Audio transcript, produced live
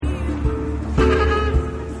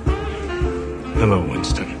Hello,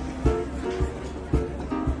 Winston.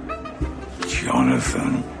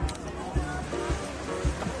 Jonathan.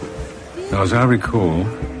 Now, as I recall,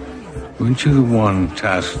 weren't you the one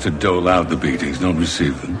tasked to dole out the beatings, not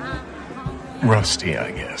receive them? Rusty, I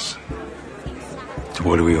guess. To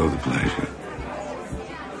what do we owe the pleasure?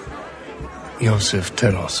 Yosef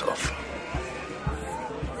Terosov.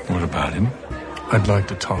 What about him? I'd like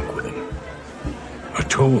to talk with him. A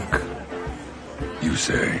talk, you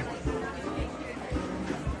say?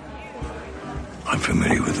 I'm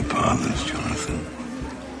familiar with the parlance, Jonathan.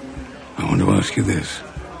 I want to ask you this.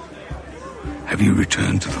 Have you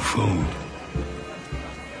returned to the fold?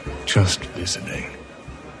 Just visiting.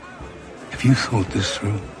 Have you thought this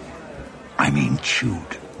through? I mean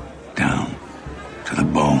chewed down to the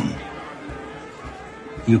bone.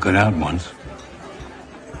 You got out once.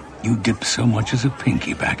 You dipped so much as a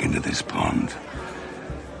pinky back into this pond.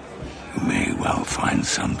 You may well find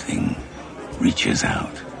something reaches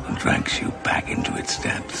out and drags you back into its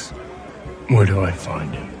depths. Where do I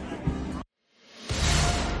find him?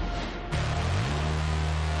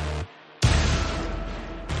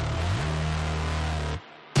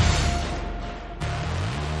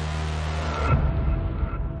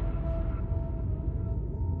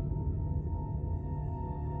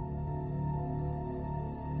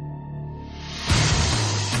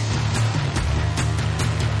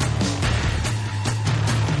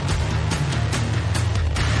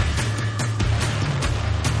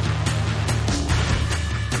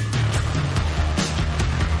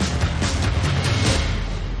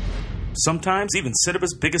 Sometimes, even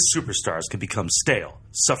cinema's biggest superstars can become stale,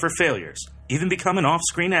 suffer failures, even become an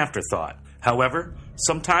off-screen afterthought. However,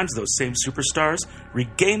 sometimes those same superstars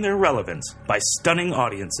regain their relevance by stunning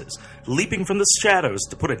audiences, leaping from the shadows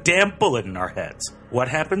to put a damn bullet in our heads. What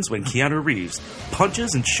happens when Keanu Reeves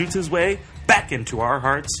punches and shoots his way back into our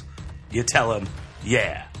hearts? You tell him,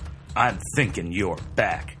 yeah, I'm thinking you're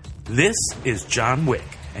back. This is John Wick,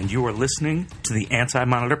 and you are listening to the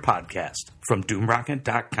Anti-Monitor Podcast from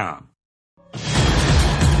DoomRocket.com.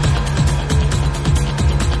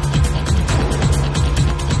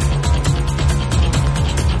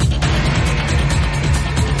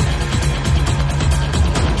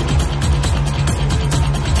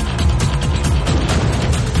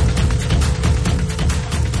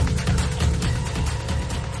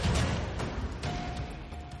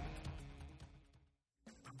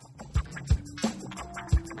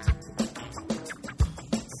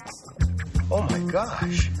 Oh my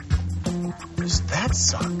gosh. Does that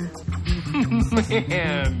suck?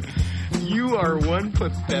 Man, you are one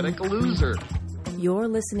pathetic loser. You're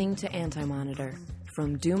listening to Anti-Monitor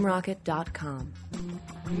from DoomRocket.com.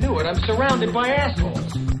 I knew it. I'm surrounded by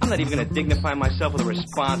assholes. I'm not even going to dignify myself with a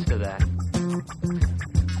response to that.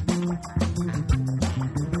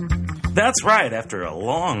 That's right, after a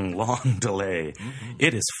long delay,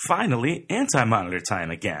 it is finally Anti-Monitor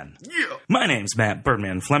time again. Yeah. My name's Matt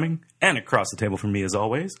Birdman Fleming, and across the table from me as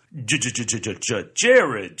always,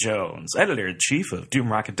 Jared Jones, editor-in-chief of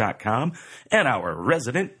DoomRocket.com, and our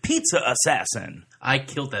resident pizza assassin. I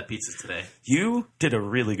killed that pizza today. You did a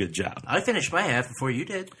really good job. I finished my half before you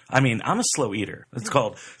did. I mean, I'm a slow eater. It's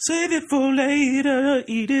called save it for later,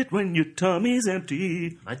 eat it when your tummy's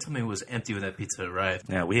empty. My tummy was empty when that pizza arrived.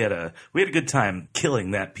 Yeah, we had a good time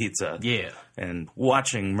killing that pizza. Yeah. And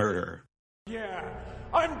watching murder. Yeah,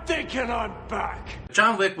 I'm thinking I'm back.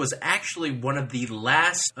 John Wick was actually one of the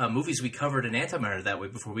last movies we covered in Anti-Monitor that way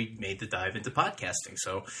before we made the dive into podcasting.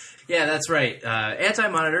 So, yeah, that's right.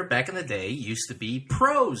 Anti-Monitor, back in the day, used to be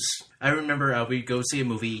pros. I remember we'd go see a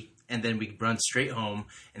movie, and then we'd run straight home,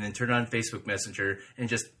 and then turn on Facebook Messenger, and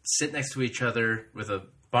just sit next to each other with a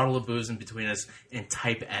bottle of booze in between us, and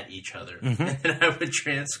type at each other. Mm-hmm. And then I would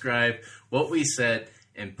transcribe what we said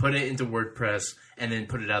and put it into WordPress, and then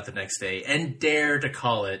put it out the next day, and dare to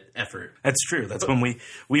call it effort. That's true. That's when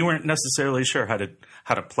we weren't necessarily sure how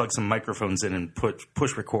to plug some microphones in and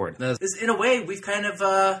push record. In a way, we've kind of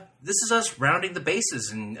this is us rounding the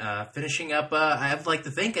bases and finishing up. I'd like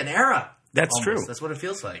to think an era. That's almost. true. That's what it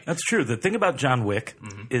feels like. That's true. The thing about John Wick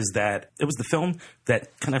is that it was the film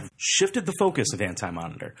that kind of shifted the focus of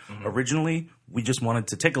Anti-Monitor. Mm-hmm. Originally, we just wanted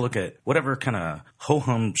to take a look at whatever kind of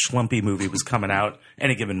ho-hum schlumpy movie was coming out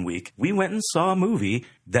any given week. We went and saw a movie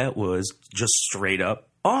that was just straight up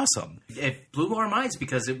awesome. It blew our minds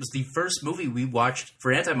because it was the first movie we watched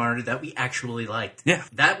for Anti-Monitor that we actually liked. Yeah.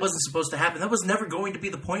 That wasn't supposed to happen. That was never going to be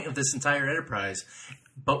the point of this entire enterprise,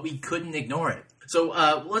 but we couldn't ignore it. So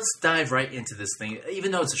let's dive right into this thing.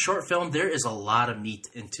 Even though it's a short film, there is a lot of meat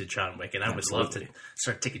into John Wick, and I would love to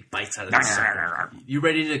start taking bites out of this. You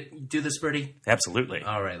ready to do this, Birdie? Absolutely.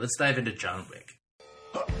 All right, let's dive into John Wick.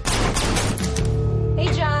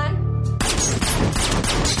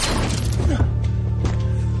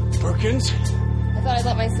 Perkins? I thought I'd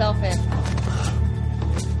let myself in.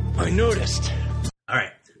 I noticed. All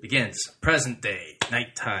right, begins. Present day,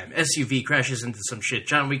 nighttime. SUV crashes into some shit.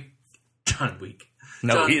 John Wick.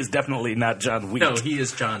 No, he is definitely not John Wick. No, he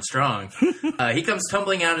is John Strong. He comes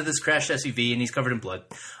tumbling out of this crashed SUV, and he's covered in blood.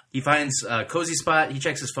 He finds a cozy spot, he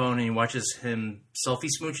checks his phone, and he watches him selfie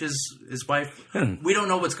smooch his wife. We don't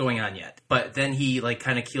know what's going on yet. But then he,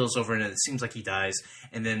 kind of keels over, and it seems like he dies.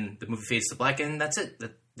 And then the movie fades to black, and that's it.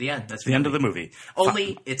 The end. That's the end of the movie.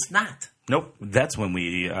 Only it's not. Nope. That's when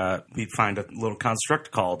we find a little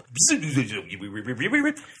construct called to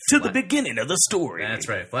the beginning of the story. That's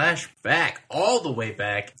right. Flashback all the way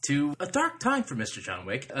back to a dark time for Mr. John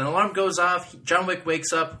Wick. An alarm goes off. John Wick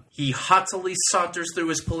wakes up. He haughtily saunters through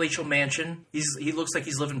his palatial mansion. He looks like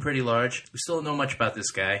he's living pretty large. We still don't know much about this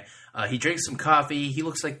guy. He drinks some coffee. He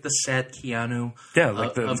looks like the sad Keanu. Yeah,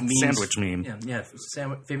 like the sandwich meme. Yeah,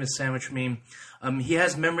 famous sandwich meme. He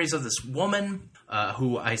has memories of this woman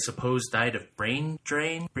who I suppose died of brain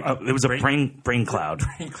drain. It was a brain cloud.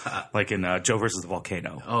 Brain cloud. Like in Joe versus the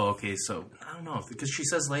Volcano. Oh, okay. So, I don't know. Because she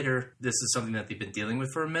says later this is something that they've been dealing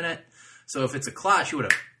with for a minute. So if it's a clot, she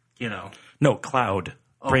would have, No, cloud.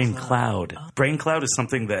 Brain cloud. Brain cloud is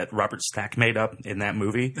something that Robert Stack made up in that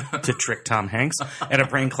movie to trick Tom Hanks. And a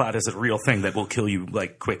brain cloud is a real thing that will kill you,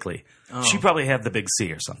 quickly. Oh. She probably had the big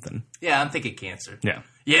C or something. Yeah, I'm thinking cancer. Yeah.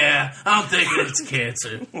 Yeah, I'm thinking it's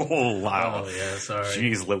cancer. Oh, wow. Oh, yeah, sorry.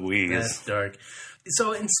 Jeez Louise. That's dark.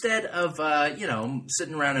 So instead of,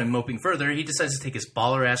 sitting around and moping further, he decides to take his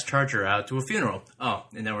baller-ass Charger out to a funeral. Oh,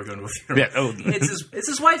 and now we're going to a funeral. Yeah, oh. It's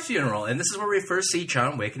his wife's funeral, and this is where we first see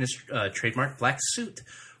John Wick in his trademark black suit,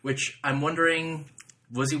 which I'm wondering,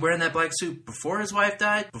 was he wearing that black suit before his wife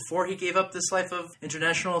died? Before he gave up this life of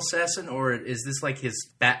international assassin? Or is this like his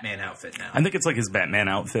Batman outfit now? I think it's like his Batman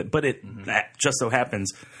outfit, but that just so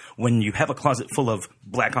happens when you have a closet full of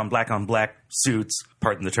black on black on black suits,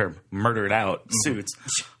 pardon the term, murdered out suits,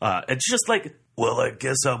 it's just like, well, I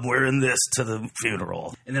guess I'm wearing this to the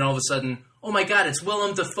funeral. And then all of a sudden, oh my God, it's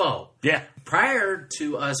Willem Dafoe. Yeah. Prior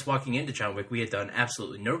to us walking into John Wick, we had done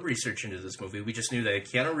absolutely no research into this movie. We just knew that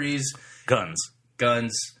Keanu Reeves... Guns.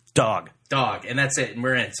 Dog. And that's it. And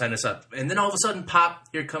we're in. Sign us up. And then all of a sudden, pop,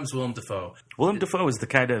 here comes Willem Dafoe. Willem Dafoe is the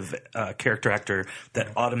kind of character actor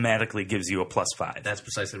that automatically gives you a +5. That's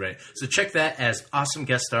precisely right. So check that as awesome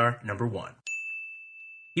guest star number 1.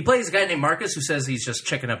 He plays a guy named Marcus who says he's just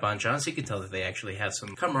checking up on John, so you can tell that they actually have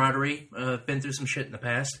some camaraderie, been through some shit in the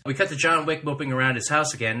past. We cut to John Wick moping around his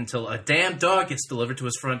house again until a damn dog gets delivered to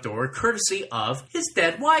his front door, courtesy of his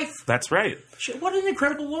dead wife. That's right. Shit, what an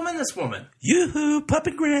incredible woman, this woman. Yoo-hoo,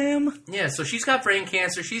 Puppy Graham. Yeah, so she's got brain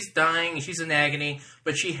cancer, she's dying, she's in agony,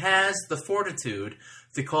 but she has the fortitude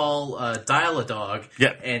to dial a dog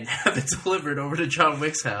and have it delivered over to John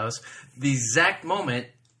Wick's house the exact moment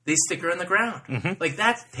they stick her in the ground. Mm-hmm.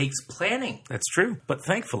 That takes planning. That's true. But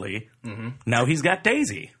thankfully, now he's got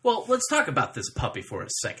Daisy. Well, let's talk about this puppy for a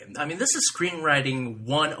second. I mean, this is screenwriting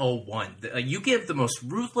 101. You give the most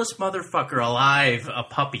ruthless motherfucker alive a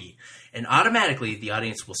puppy, and automatically the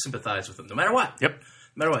audience will sympathize with him, no matter what. Yep.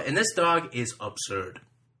 No matter what. And this dog is absurd.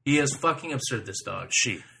 He is fucking absurd, this dog.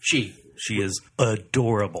 She is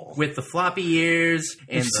adorable. With the floppy ears.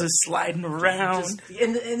 And just sliding around.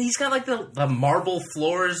 And he's got the marble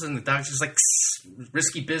floors and the dog's just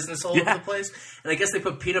risky business all over the place. And I guess they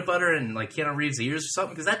put peanut butter in Keanu Reeves' ears or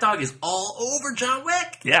something because that dog is all over John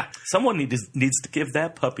Wick. Yeah. Someone needs to give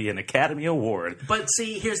that puppy an Academy Award. But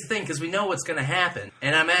see, here's the thing, because we know what's going to happen.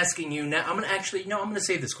 And I'm asking you now. I'm going to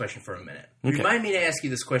save this question for a minute. Okay. Remind me to ask you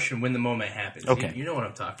this question when the moment happens. Okay. You know what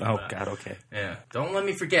I'm talking about. Oh, God, okay. Yeah. Don't let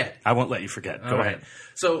me forget. I won't let you forget. Go ahead.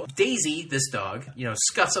 So Daisy, this dog,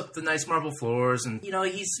 scuffs up the nice marble floors, and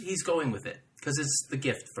he's going with it because it's the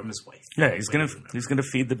gift from his wife. Yeah, he's gonna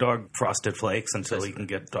feed the dog Frosted Flakes until he can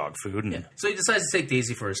get dog food. And... Yeah. So he decides to take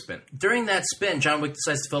Daisy for a spin. During that spin, John Wick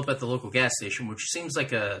decides to fill up at the local gas station, which seems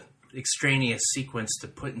like a extraneous sequence to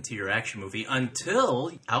put into your action movie until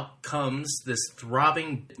out comes this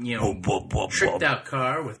throbbing, tricked out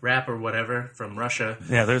car with rap or whatever from Russia.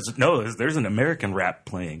 Yeah, there's an American rap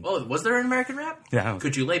playing. Oh, was there an American rap? Yeah.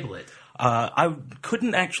 Could you label it? I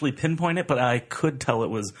couldn't actually pinpoint it, but I could tell it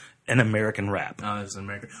was an American rap. Oh, it was an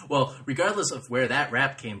American. Well, regardless of where that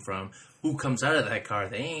rap came from, who comes out of that car,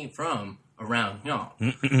 they ain't from around,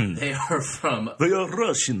 They are from... They are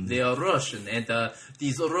Russian. They are Russian. And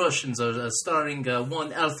these Russians are starring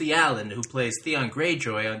one Alfie Allen, who plays Theon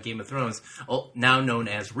Greyjoy on Game of Thrones, now known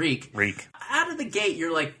as Reek. Out of the gate,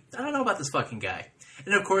 you're like, I don't know about this fucking guy.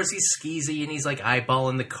 And of course, he's skeezy, and he's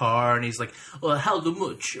eyeballing the car, and he's like, well, how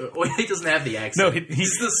much? Or he doesn't have the accent. No,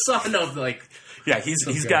 he's the son of, Yeah, he's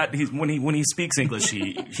when he speaks English,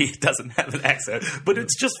 he doesn't have an accent, but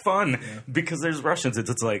it's just fun because there's Russians.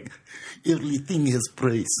 It's like everything is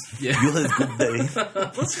praise. Yeah. You have a good day.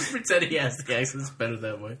 Let's just pretend he has the accent. It's better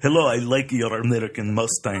that way. Hello, I like your American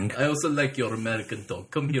Mustang. I also like your American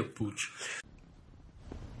dog. Come here, Pooch.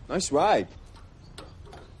 Nice ride.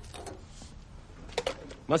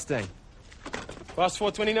 Mustang. Cost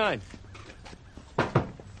 429.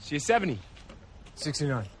 See you 70.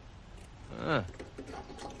 69. Ah.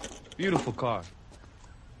 Beautiful car.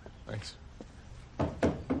 Thanks.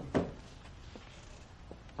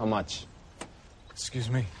 How much? Excuse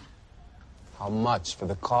me. How much for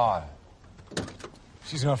the car?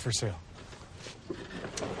 She's not for sale.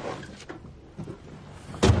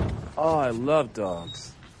 Oh, I love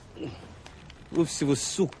dogs.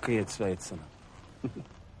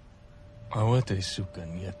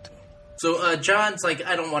 So John's like,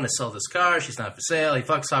 I don't want to sell this car. She's not for sale. He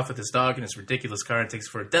fucks off with his dog in his ridiculous car and takes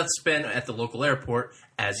it for a death spin at the local airport,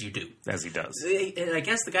 as you do. As he does. And I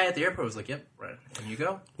guess the guy at the airport was like, yep, right, and you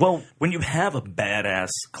go. Well, when you have a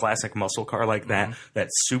badass classic muscle car like that,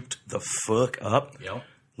 that's souped the fuck up,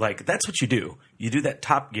 like, that's what you do. You do that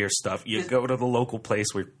Top Gear stuff. You go to the local place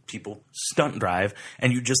where people stunt drive,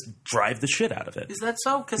 and you just drive the shit out of it. Is that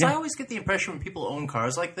so? Because I always get the impression when people own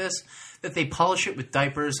cars like this that they polish it with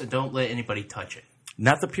diapers and don't let anybody touch it.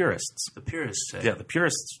 Not the purists. The purists say. Yeah, the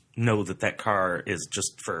purists know that car is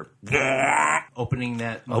just for opening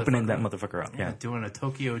that motherfucker up. Yeah, doing a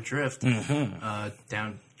Tokyo drift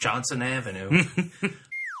down Johnson Avenue.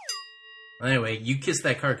 Anyway, you kiss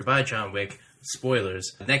that car goodbye, John Wick.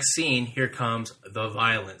 Spoilers. Next scene, here comes the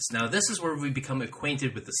violence. Now, this is where we become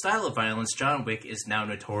acquainted with the style of violence John Wick is now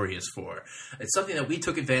notorious for. It's something that we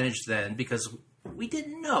took advantage then because we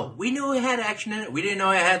didn't know. We knew it had action in it. We didn't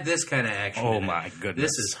know it had this kind of action in it. Oh, my goodness.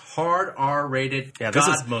 This is hard R-rated God this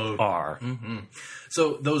is mode. R. Mm-hmm.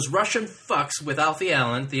 So those Russian fucks with Alfie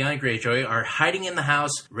Allen, Theon Greyjoy, are hiding in the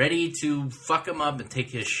house, ready to fuck him up and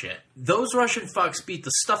take his shit. Those Russian fucks beat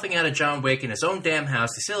the stuffing out of John Wick in his own damn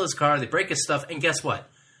house. They steal his car, they break his stuff, and guess what?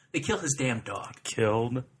 They kill his damn dog.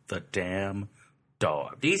 Killed the damn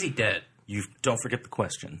dog. Easy dead. You don't forget the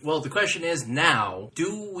question. Well, the question is now,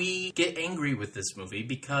 do we get angry with this movie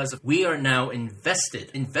because we are now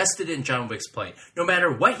invested in John Wick's play. No matter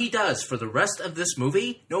what he does for the rest of this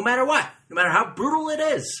movie, no matter what, no matter how brutal it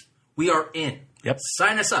is, we are in. Yep.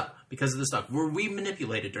 Sign us up because of this dog. Were we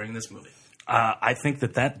manipulated during this movie? I think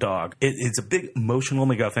that dog, it's a big emotional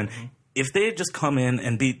MacGuffin. Mm-hmm. If they had just come in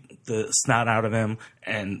and beat the snot out of him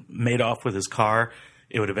and made off with his car,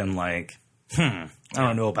 it would have been like, I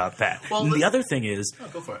don't know about that. Well, the other thing is,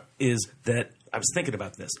 go for it. Is that I was thinking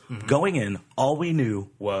about this. Mm-hmm. Going in, all we knew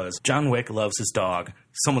was John Wick loves his dog.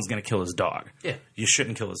 Someone's going to kill his dog. Yeah. You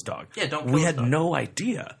shouldn't kill his dog. Yeah, don't kill We his had dog. no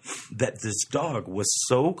idea that this dog was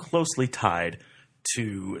so closely tied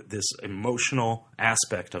to this emotional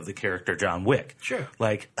aspect of the character John Wick. Sure.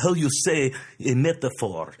 Like, how you say, a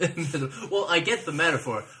metaphor. Well, I get the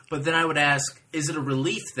metaphor, but then I would ask, is it a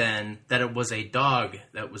relief then that it was a dog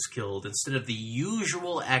that was killed instead of the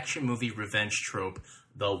usual action movie revenge trope,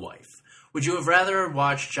 the wife? Would you have rather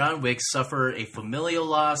watched John Wick suffer a familial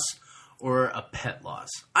loss or a pet loss?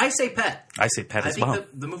 I say pet. I say pet as well. I think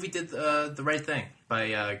the movie did the right thing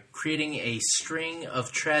by creating a string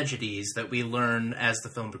of tragedies that we learn as the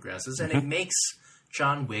film progresses, and it makes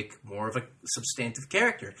John Wick more of a substantive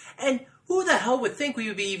character. And who the hell would think we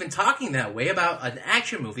would be even talking that way about an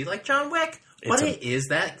action movie like John Wick? But it is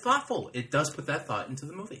that thoughtful. It does put that thought into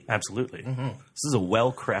the movie. Absolutely. Mm-hmm. This is a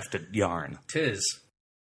well-crafted yarn. Tis,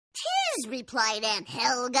 replied Aunt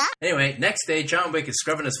Helga. Anyway, next day, John Wick is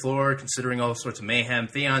scrubbing his floor, considering all sorts of mayhem.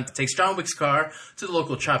 Theon takes John Wick's car to the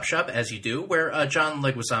local chop shop, as you do, where John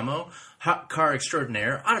Leguizamo, hot car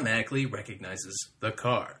extraordinaire, automatically recognizes the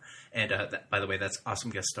car. And, by the way, that's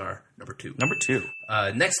awesome guest star number 2. Number 2.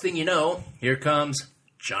 Next thing you know, here comes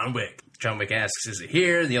John Wick. John Wick asks, is it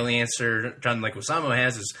here? The only answer John Leguizamo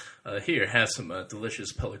has is, here, have some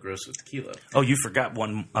delicious Pelagroso tequila. Oh, you forgot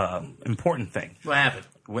one important thing. What happened?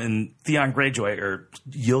 When Theon Greyjoy, or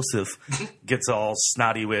Yosef, gets all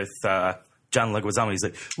snotty with John Leguizamo, he's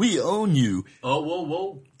like, we own you. Oh,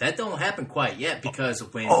 whoa. That don't happen quite yet because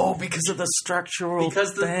when... Oh, because of the structural...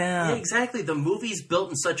 Yeah, exactly. The movie's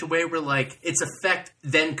built in such a way where, like, it's effect,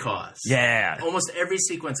 then cause. Yeah. Almost every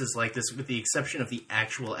sequence is like this with the exception of the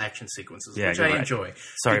actual action sequences, which I enjoy.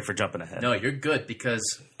 Sorry for jumping ahead. No, you're good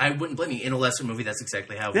because I wouldn't blame you. In a lesser movie, that's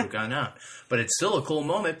exactly how it would have gone out. But it's still a cool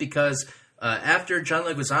moment because... After John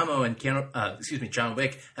Leguizamo and John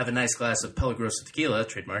Wick have a nice glass of Pelagrosa tequila,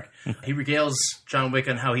 trademark, he regales John Wick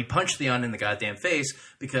on how he punched Theon in the goddamn face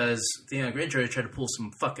because Theon Greyjoy tried to pull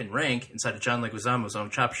some fucking rank inside of John Leguizamo's own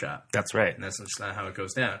chop shop. That's right. And that's just not how it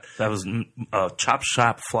goes down. That was a chop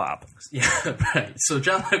shop flop. Yeah, right. So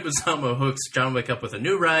John Leguizamo hooks John Wick up with a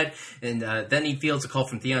new ride, and then he fields a call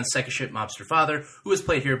from Theon's second ship mobster father, who is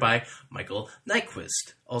played here by Michael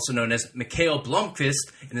Nyqvist, also known as Mikael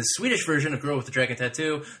Blomkvist in the Swedish version of Girl with the Dragon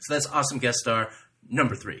Tattoo. So that's awesome guest star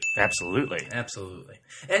number 3. Absolutely.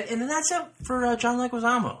 And that's it for John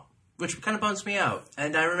Leguizamo, which kind of bums me out.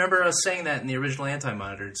 And I remember us saying that in the original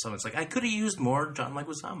Anti-Monitor. Someone's like, I could have used more John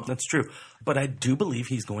Leguizamo. That's true. But I do believe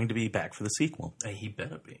he's going to be back for the sequel. He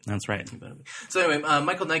better be. That's right. He better be. So anyway,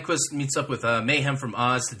 Michael Nyqvist meets up with Mayhem from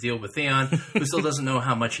Oz to deal with Theon, who still doesn't know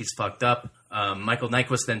how much he's fucked up. Michael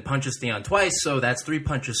Nyqvist then punches Theon twice, so that's 3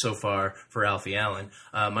 punches so far for Alfie Allen.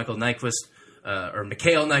 Mikael Nyqvist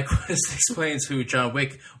explains who John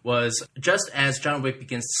Wick was just as John Wick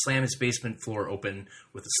begins to slam his basement floor open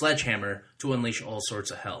with a sledgehammer to unleash all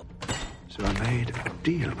sorts of hell. So I made a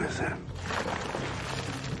deal with him.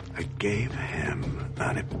 I gave him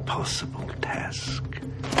an impossible task.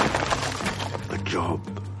 A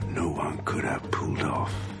job no one could have pulled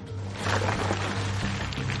off.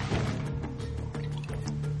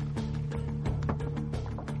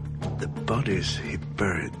 The bodies he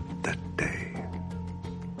buried that day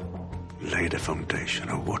laid the foundation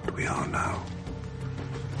of what we are now.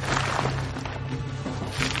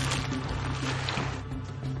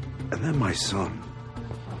 And then my son,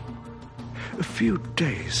 a few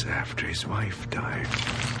days after his wife died,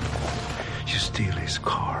 you steal his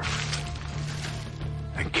car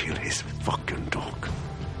and kill his fucking dog.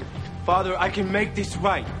 Father, I can make this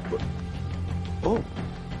right. Oh,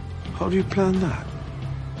 how do you plan that?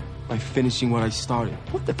 By finishing what I started.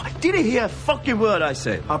 What the? I didn't hear a fucking word I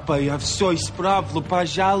said. Papa, я все исправлю,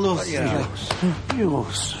 пожалуйста.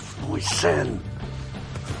 Dios, muy sen.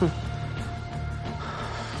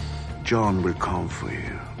 John will come for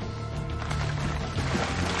you.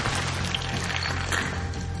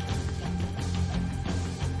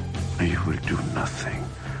 And you will do nothing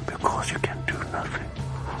because you can do nothing.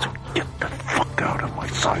 So get the fuck out of my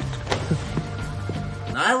sight.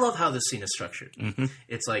 Now, I love how this scene is structured. Mm-hmm.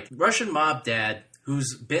 It's like Russian mob dad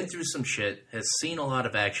who's been through some shit, has seen a lot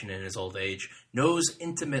of action in his old age, knows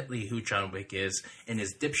intimately who John Wick is, and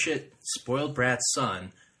his dipshit, spoiled brat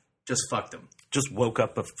son just fucked him. Just woke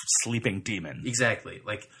up a sleeping demon. Exactly.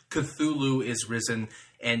 Like, Cthulhu is risen,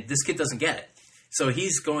 and this kid doesn't get it. So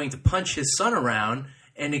he's going to punch his son around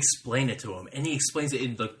and explain it to him. And he explains it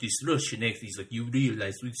in, like, this Russian accent. He's like, you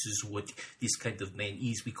realize this is what this kind of man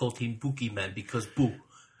is. We called him Boogeyman because boo.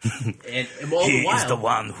 and all he the while, is the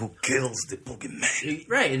one who kills the Boogeyman.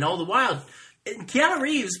 Right, and all the while... And Keanu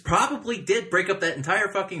Reeves probably did break up that entire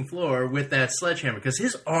fucking floor with that sledgehammer because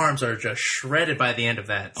his arms are just shredded by the end of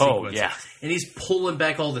that sequence. Oh, yeah. And he's pulling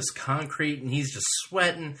back all this concrete and he's just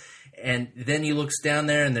sweating. And then he looks down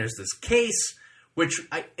there and there's this case, which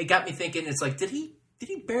it got me thinking, it's like, did he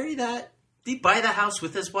bury that? Did he buy the house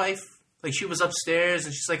with his wife? Like, she was upstairs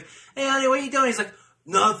and she's like, hey, honey, what are you doing? He's like,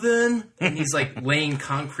 nothing. And he's like laying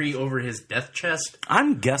concrete over his death chest.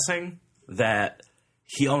 I'm guessing that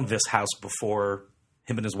he owned this house before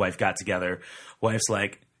him and his wife got together. Wife's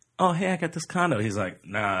like, oh, hey, I got this condo. He's like,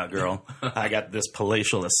 nah, girl, I got this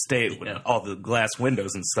palatial estate with all the glass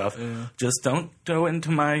windows and stuff. Yeah. Just don't go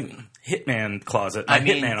into my hitman closet, my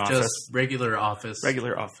hitman office. Just regular office.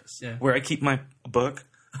 Regular office, yeah. Where I keep my book.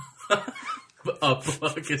 A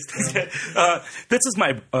book is this is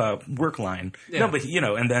my work line. Yeah. No, but,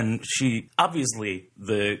 and then she, obviously,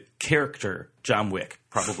 the character, John Wick,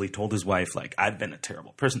 probably told his wife, like, I've been a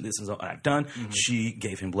terrible person. This is what I've done. Mm-hmm. She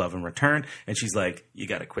gave him love in return. And she's like, you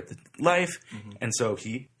got to quit the life. Mm-hmm. And so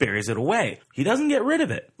he buries it away. He doesn't get rid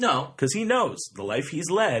of it. No. Because he knows the life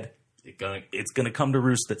he's led, it's going to come to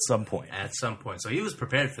roost at some point. At some point. So he was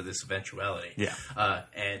prepared for this eventuality. Yeah.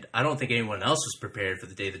 And I don't think anyone else was prepared for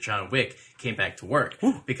the day that John Wick came back to work.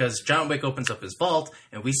 Ooh. Because John Wick opens up his vault,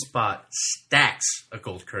 and we spot stacks of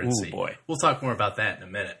gold currency. Ooh, boy. We'll talk more about that in a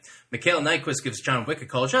minute. Mikael Nyqvist gives John Wick a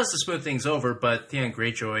call just to smooth things over, but Theon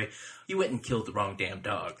Greyjoy, he went and killed the wrong damn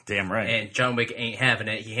dog. Damn right. And John Wick ain't having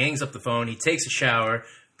it. He hangs up the phone. He takes a shower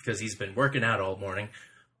because he's been working out all morning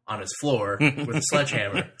on his floor with a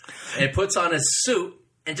sledgehammer, and puts on his suit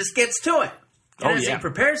and just gets to it. And as he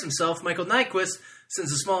prepares himself, Michael Nyqvist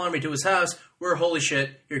sends a small army to his house where, holy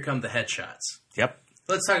shit, here come the headshots. Yep.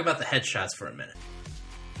 Let's talk about the headshots for a minute.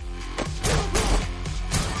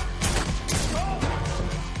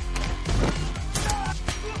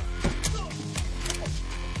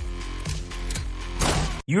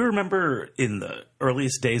 You remember in the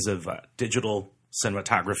earliest days of digital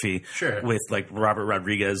cinematography, Sure, with like Robert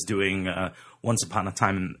Rodriguez doing Once Upon a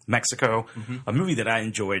Time in Mexico, a movie that I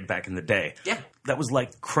enjoyed back in the day. Yeah. That was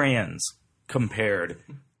like crayons compared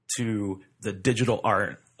to the digital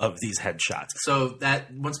art of these headshots. So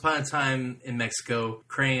that Once Upon a Time in Mexico,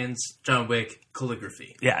 crayons, John Wick,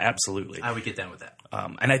 calligraphy. Yeah, absolutely. I would get down with that.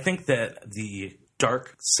 And I think that the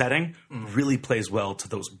dark setting really plays well to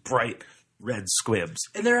those bright red squibs.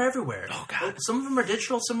 And they're everywhere. Oh, God. Some of them are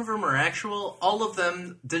digital, some of them are actual. All of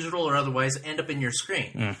them, digital or otherwise, end up in your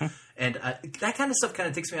screen. And that kind of stuff kind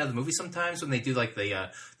of takes me out of the movie sometimes when they do like the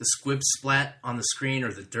squib splat on the screen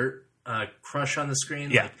or the dirt crush on the screen.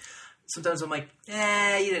 Yeah. Like, sometimes I'm like, you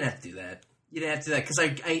didn't have to do that. You didn't have to do that.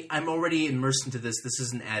 Because I'm already immersed into this. This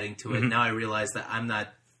isn't adding to it. Now I realize that I'm not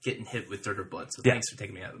getting hit with dirt or blood. So thanks for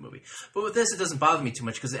taking me out of the movie. But with this, it doesn't bother me too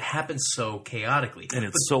much because it happens so chaotically. And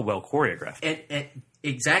it's so well choreographed. And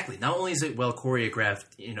exactly. Not only is it well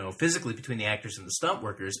choreographed, physically between the actors and the stunt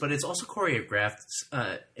workers, but it's also choreographed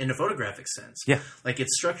in a photographic sense. Yeah. Like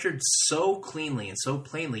it's structured so cleanly and so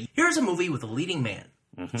plainly. Here's a movie with a leading man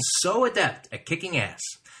so adept at kicking ass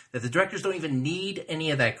that the directors don't even need any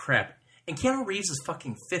of that crap. And Keanu Reeves is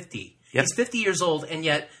fucking 50. Yep. He's 50 years old, and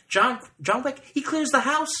yet John Wick, he clears the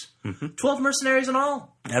house. 12 mercenaries and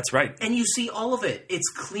all. That's right. And you see all of it. It's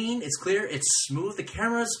clean, it's clear, it's smooth. The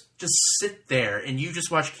cameras just sit there, and you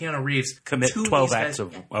just watch Keanu Reeves Commit 12 acts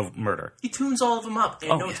of murder. He tunes all of them up in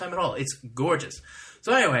no time at all. It's gorgeous.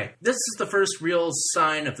 So anyway, this is the first real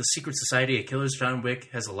sign of the secret society of killers John Wick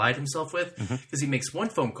has allied himself with, because he makes one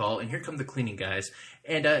phone call, and here come the cleaning guys.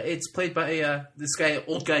 And it's played by this guy,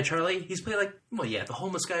 old guy Charlie. He's played like, the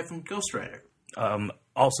homeless guy from Ghost Rider.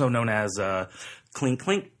 Also known as Clink,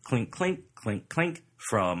 Clink, Clink, Clink, Clink, Clink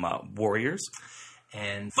from Warriors.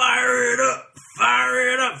 And Fire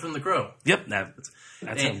it up from The Crow. Yep,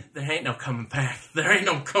 that's him. There ain't no coming back. There ain't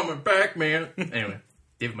no coming back, man. Anyway.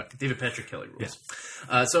 David Patrick Kelly rules.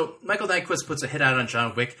 Yeah. So Michael Nyqvist puts a hit out on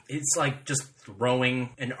John Wick. It's like just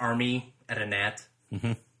throwing an army at a gnat.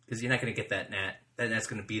 Because you're not going to get that gnat. That gnat's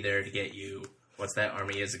going to be there to get you once that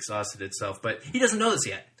army has exhausted itself. But he doesn't know this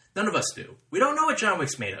yet. None of us do. We don't know what John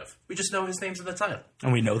Wick's made of. We just know his name's in the title.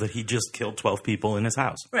 And we know that he just killed 12 people in his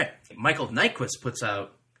house. Right. Michael Nyqvist puts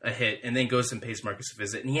out a hit and then goes and pays Marcus a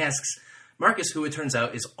visit. And he asks Marcus, who it turns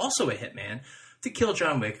out is also a hitman, to kill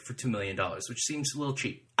John Wick for $2 million, which seems a little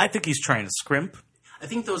cheap. I think he's trying to scrimp. I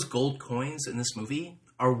think those gold coins in this movie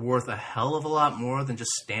are worth a hell of a lot more than just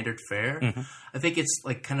standard fare. I think it's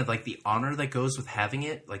like kind of like the honor that goes with having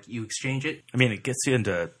it. Like you exchange it. I mean, it gets you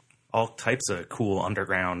into all types of cool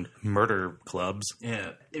underground murder clubs.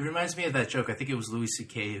 Yeah. It reminds me of that joke. I think it was Louis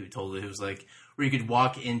C.K. who told it. It was like where you could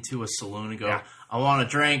walk into a saloon and go, I want a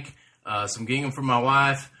drink, some gingham for my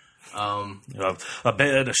wife. A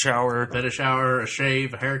bed, a shower, a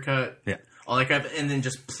shave, a haircut, all that crap, and then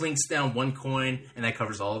just plinks down one coin, and that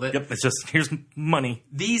covers all of it. Yep, it's just here's money.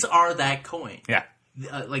 These are that coin. Yeah,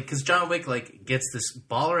 because John Wick gets this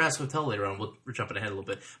baller ass hotel later on. We're jumping ahead a little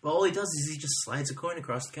bit, but all he does is he just slides a coin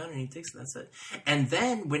across the counter and he takes it. That's it. And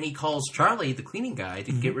then when he calls Charlie, the cleaning guy,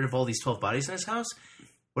 to get rid of all these 12 bodies in his house,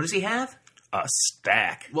 what does he have? A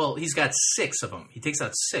stack. Well, he's got 6 of them. He takes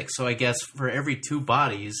out 6. So I guess for every 2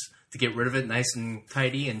 bodies, to get rid of it nice and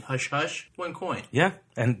tidy and hush-hush, 1 coin. Yeah,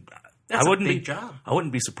 and that's a big job. I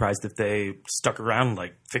wouldn't be surprised if they stuck around,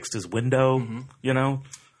 fixed his window,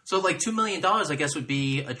 So, $2 million, I guess, would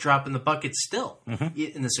be a drop in the bucket still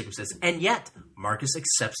in the circumstances. And yet, Marcus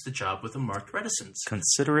accepts the job with a marked reticence.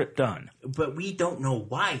 Consider it done. But we don't know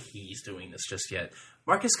why he's doing this just yet.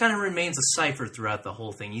 Marcus kind of remains a cipher throughout the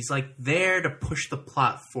whole thing. He's there to push the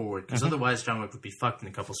plot forward, because otherwise John Wick would be fucked in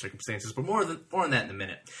a couple circumstances. But more on that in a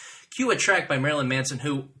minute. Cue a track by Marilyn Manson,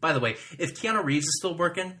 who, by the way, if Keanu Reeves is still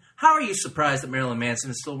working, how are you surprised that Marilyn Manson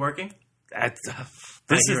is still working?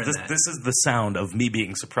 This is the sound of me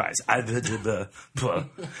being surprised. But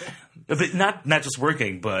not just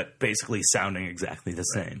working, but basically sounding exactly the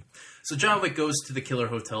same. So John Wick goes to the Killer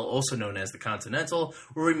Hotel, also known as the Continental,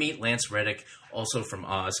 where we meet Lance Reddick, also from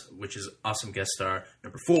Oz, which is awesome guest star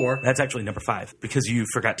number 4. That's actually number 5, because you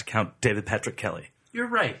forgot to count David Patrick Kelly. You're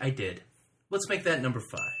right, I did. Let's make that number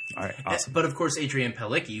 5. All right, awesome. But of course, Adrian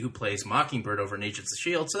Palicki, who plays Mockingbird over in Agents of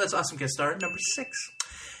S.H.I.E.L.D., so that's awesome guest star number 6.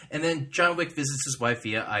 And then John Wick visits his wife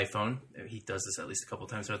via iPhone. He does this at least a couple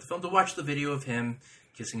times throughout the film to watch the video of him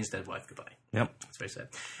kissing his dead wife goodbye. Yep. It's very sad.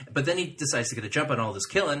 But then he decides to get a jump on all this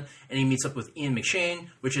killing, and he meets up with Ian McShane,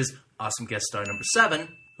 which is awesome guest star number 7,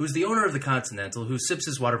 who's the owner of the Continental, who sips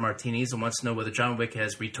his water martinis and wants to know whether John Wick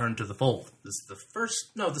has returned to the fold. This is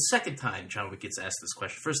the second time John Wick gets asked this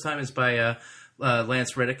question. First time is by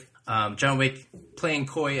Lance Reddick. John Wick, playing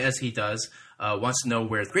coy as he does, wants to know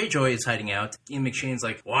where Greyjoy is hiding out. Ian McShane's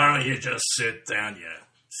like, why don't you just sit down, you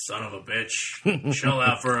son of a bitch. Chill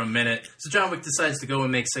out for a minute. So John Wick decides to go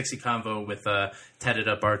and make sexy convo with a tatted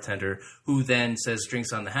up bartender, who then says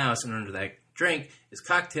drinks on the house, and under that drink is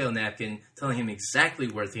cocktail napkin telling him exactly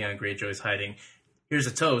where Theon Greyjoy is hiding. Here's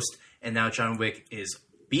a toast, and now John Wick is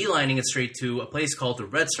beelining it straight to a place called the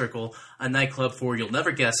Red Circle, a nightclub for, you'll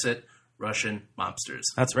never guess it, Russian mobsters.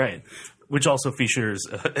 That's right. Which also features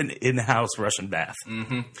an in-house Russian bath.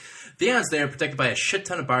 Mm-hmm. Theon's there, protected by a shit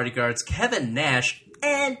ton of bodyguards, Kevin Nash,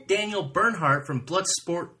 and Daniel Bernhardt from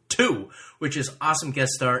Bloodsport 2, which is awesome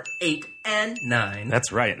guest star 8 and 9.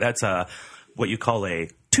 That's right. That's what you call a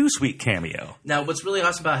too-sweet cameo. Now, what's really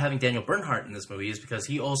awesome about having Daniel Bernhardt in this movie is because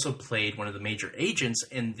he also played one of the major agents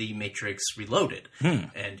in The Matrix Reloaded. And,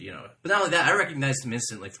 but not only that, I recognized him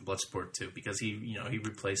instantly from Bloodsport 2 because he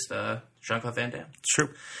replaced Jean-Claude Van Damme. True.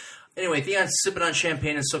 Anyway, Theon's sipping on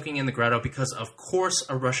champagne and soaking in the grotto because, of course,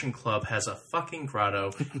 a Russian club has a fucking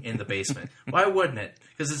grotto in the basement. Why wouldn't it?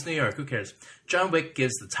 Because it's New York. Who cares? John Wick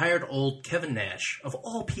gives the tired old Kevin Nash, of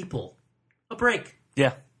all people, a break.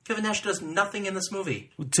 Yeah. Kevin Nash does nothing in this movie.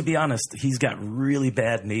 To be honest, he's got really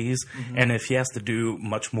bad knees, and if he has to do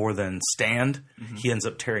much more than stand, he ends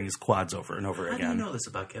up tearing his quads over and over again. How do you know this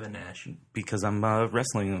about Kevin Nash? Because I'm a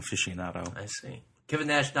wrestling aficionado. I see. Kevin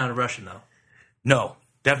Nash, not a Russian, though. No.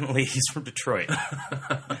 Definitely, he's from Detroit.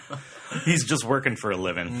 He's just working for a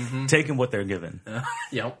living, taking what they're given.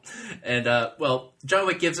 Yep. And, John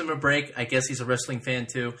Wick gives him a break. I guess he's a wrestling fan,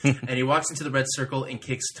 too. And he walks into the Red Circle and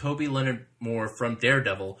kicks Toby Leonard Moore from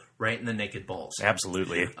Daredevil right in the naked balls.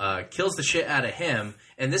 Absolutely. Kills the shit out of him.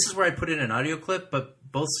 And this is where I put in an audio clip, but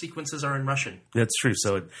both sequences are in Russian. That's true.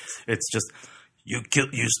 So it's just... You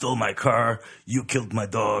stole my car. You killed my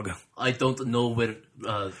dog. I don't know where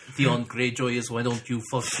Theon Greyjoy is. Why don't you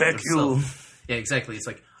fuck yourself? You. Yeah, exactly. It's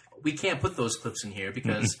like, we can't put those clips in here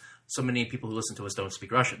because so many people who listen to us don't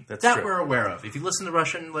speak Russian. That's true. We're aware of. If you listen to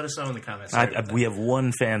Russian, let us know in the comments. We have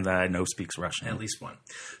one fan that I know speaks Russian. At least one.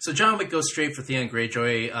 So John Wick goes straight for Theon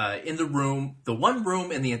Greyjoy in the room, the one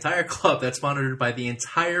room in the entire club that's monitored by the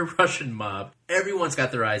entire Russian mob. Everyone's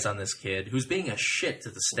got their eyes on this kid, who's being a shit to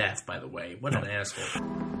the staff, by the way. What an asshole.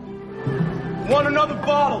 Want another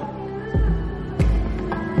bottle?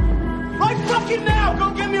 Right fucking now!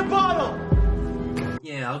 Go get me a bottle!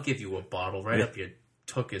 Yeah, I'll give you a bottle right up your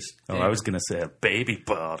tuchus. Oh, I was going to say a baby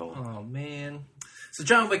bottle. Oh, man. So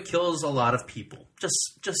John Wick kills a lot of people.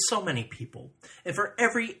 Just so many people. And for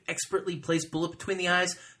every expertly placed bullet between the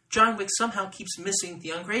eyes, John Wick somehow keeps missing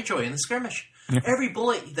Theon Greyjoy in the skirmish. Every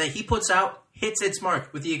bullet that he puts out hits its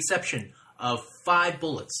mark, with the exception of 5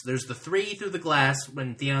 bullets. There's the 3 through the glass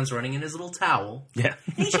when Theon's running in his little towel. Yeah.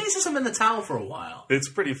 And he chases him in the towel for a while. It's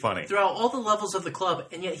pretty funny. Throughout all the levels of the club,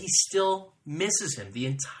 and yet he still misses him the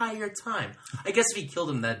entire time. I guess if he killed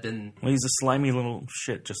him, that'd been... Well, he's a slimy little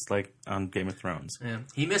shit, just like on Game of Thrones. Yeah.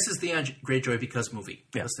 He misses Theon Greyjoy because movie,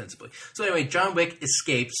 ostensibly. So anyway, John Wick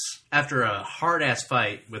escapes after a hard-ass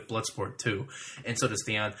fight with Bloodsport 2, and so does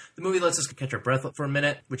Theon. The movie lets us catch our breath for a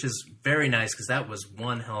minute, which is very nice, because that was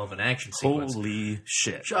one hell of an action sequence. Holy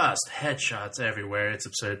shit. Just headshots everywhere. It's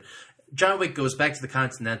absurd. John Wick goes back to the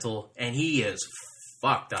Continental, and he is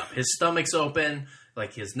fucked up. His stomach's open,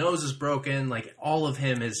 like his nose is broken, like all of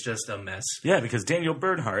him is just a mess. Yeah, because Daniel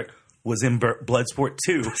Bernhardt was in Bloodsport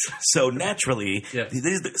 2, so naturally,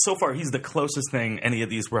 so far he's the closest thing any of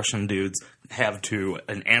these Russian dudes have to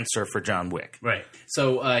an answer for John Wick. Right.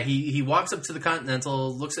 So he walks up to the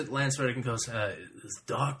Continental, looks at Lance Reddick and goes, is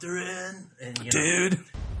the doctor in? And, Dude.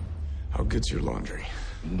 How good's your laundry?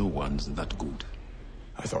 No one's that good.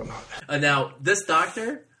 I thought not. Now, this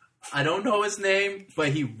doctor, I don't know his name, but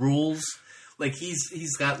he rules. Like,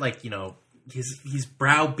 he's got, like, he's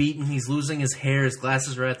browbeaten, he's losing his hair, his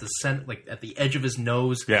glasses are at the center, like, at the edge of his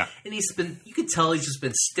nose. Yeah. And you could tell he's just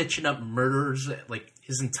been stitching up murders, like,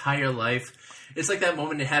 his entire life. It's like that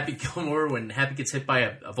moment in Happy Gilmore when Happy gets hit by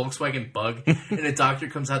a Volkswagen Bug, and a doctor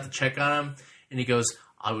comes out to check on him, and he goes,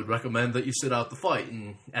 I would recommend that you sit out the fight.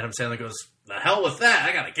 And Adam Sandler goes, the hell with that.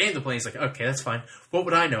 I got a game to play. He's like, okay, that's fine. What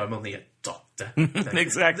would I know? I'm only a doctor.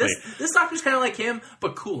 Exactly. This doctor's kind of like him,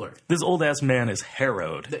 but cooler. This old-ass man is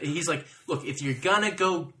harrowed. He's like, look, if you're going to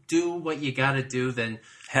go do what you got to do, then...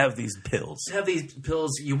 Have these pills.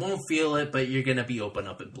 You won't feel it, but you're going to be open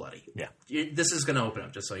up and bloody. Yeah. This is going to open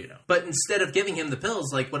up, just so you know. But instead of giving him the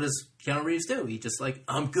pills, like, what does Keanu Reeves do? He just like,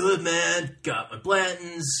 I'm good, man. Got my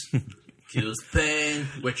Blantons. Kills the pain,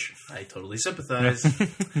 which I totally sympathize.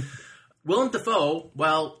 Willem Dafoe,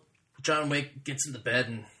 well, John Wick gets into bed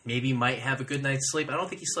and maybe might have a good night's sleep. I don't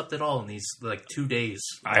think he slept at all in these 2 days.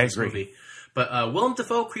 I agree. Movie. But Willem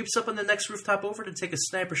Dafoe creeps up on the next rooftop over to take a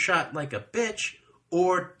sniper shot like a bitch,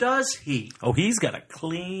 or does he? Oh, he's got a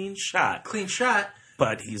clean shot. Clean shot.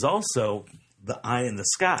 But he's also the eye in the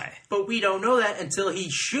sky. But we don't know that until he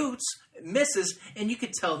shoots, misses, and you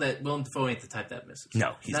could tell that Willem Dafoe ain't the type that misses.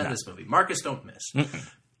 No, he's not. In this movie. Marcus don't miss.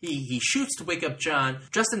 He shoots to wake up John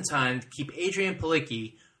just in time to keep Adrian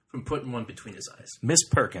Palicki from putting one between his eyes. Miss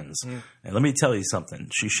Perkins. And let me tell you something.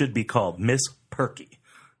 She should be called Miss Perky,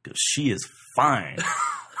 because she is fine.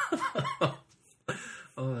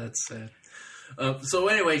 Oh, that's sad. So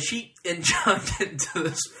anyway, she and John get into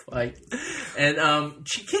this fight, and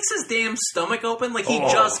she kicks his damn stomach open like he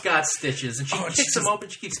just got stitches, and she kicks him open.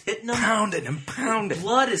 She keeps hitting him, pounding him, pounding.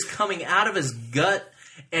 Blood is coming out of his gut,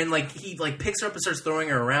 and he picks her up and starts throwing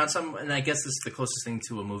her around. And I guess this is the closest thing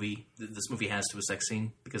to a movie this movie has to a sex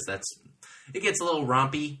scene, because it gets a little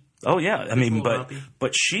rompy. Oh yeah, I mean,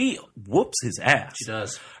 but she whoops his ass. She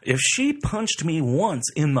does. If she punched me once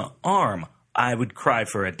in the arm, I would cry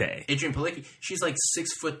for a day. Adrian Palicki, she's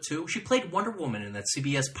 6'2". She played Wonder Woman in that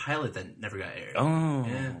CBS pilot that never got aired. Oh.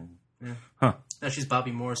 Yeah. Huh. Now she's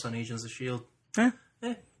Bobby Morris on Agents of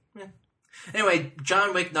S.H.I.E.L.D. Anyway,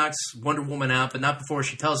 John Wick knocks Wonder Woman out, but not before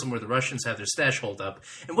she tells him where the Russians have their stash holed up.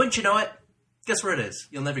 And wouldn't you know it? Guess where it is?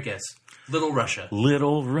 You'll never guess. Little Russia.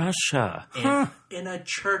 Little Russia. In a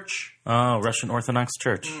church. Oh, Russian Orthodox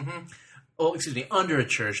Church. Mm-hmm. Oh, excuse me, under a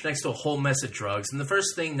church, next to a whole mess of drugs. And the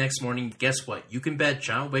first thing next morning, guess what? You can bet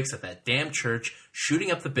John Wick's at that damn church, shooting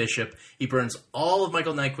up the bishop. He burns all of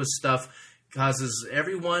Michael Nyquist's stuff, causes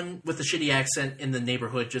everyone with a shitty accent in the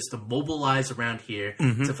neighborhood just to mobilize around here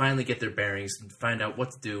to finally get their bearings and find out what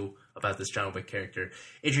to do about this John Wick character.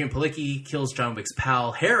 Adrian Palicki kills John Wick's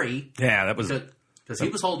pal, Harry. Yeah, that was... Because he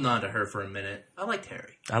was holding on to her for a minute. I liked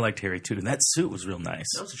Harry. I liked Harry, too. And that suit was real nice.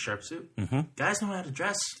 That was a sharp suit. Guys know how to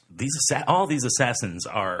dress. All these assassins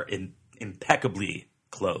are impeccably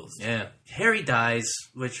clothed. Yeah. Harry dies,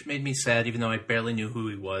 which made me sad, even though I barely knew who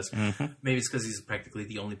he was. Maybe it's because he's practically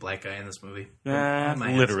the only black guy in this movie.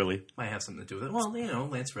 Literally. Might have something to do with it. Well,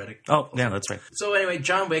 Lance Reddick. Oh, yeah, that's right. So anyway,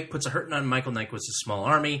 John Wick puts a hurting on Michael Nyquist's small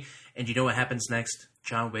army. And you know what happens next?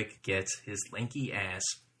 John Wick gets his lanky ass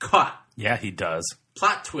caught. Yeah, he does.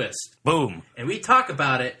 Plot twist. Boom. And we talk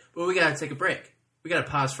about it, but we gotta take a break. We gotta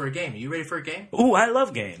pause for a game. Are you ready for a game? Ooh, I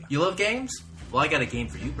love game. You love games? Well, I got a game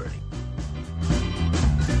for you, Bertie.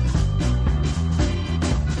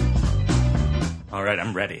 All right,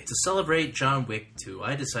 I'm ready. To celebrate John Wick 2,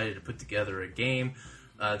 I decided to put together a game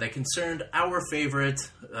that concerned our favorite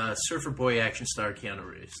surfer boy action star, Keanu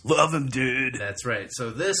Reeves. Love him, dude. That's right.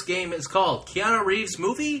 So this game is called Keanu Reeves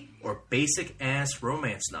Movie or Basic Ass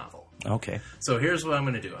Romance Novel. Okay. So here's what I'm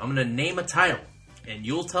going to do. I'm going to name a title, and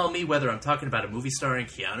you'll tell me whether I'm talking about a movie starring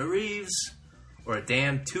Keanu Reeves or a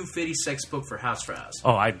damn 250 sex book for House.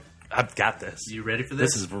 Oh, I've got this. You ready for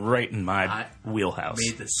this? This is right in my wheelhouse. I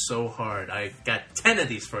made this so hard. I got 10 of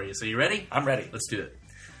these for you. So you ready? I'm ready. Let's do it.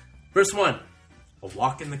 First one, A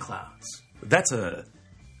Walk in the Clouds. That's a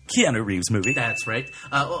Keanu Reeves movie. That's right.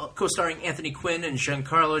 Co-starring Anthony Quinn and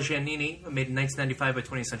Giancarlo Giannini, made in 1995 by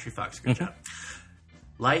 20th Century Fox. Good job.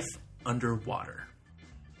 Life Underwater.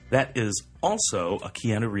 That is also a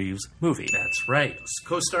Keanu Reeves movie. That's right.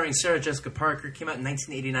 Co-starring Sarah Jessica Parker, came out in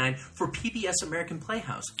 1989 for PBS American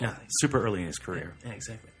Playhouse. Yeah, super early in his career. Yeah,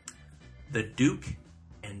 exactly. The Duke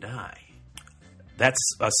and I. That's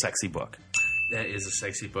a sexy book. That is a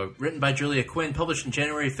sexy book. Written by Julia Quinn, published in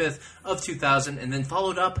January 5th of 2000, and then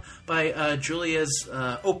followed up by Julia's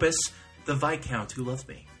opus, The Viscount Who Loved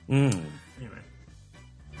Me. Anyway.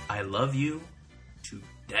 I Love You to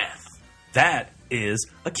Death. That is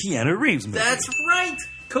a Keanu Reeves movie. That's right!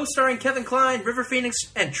 Co-starring Kevin Kline, River Phoenix,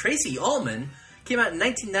 and Tracy Ullman. Came out in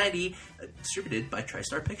 1990, distributed by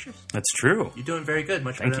TriStar Pictures. That's true. You're doing very good.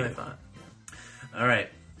 Much better than I thought. All right.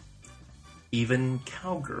 Even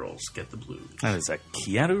Cowgirls Get the Blues. That is a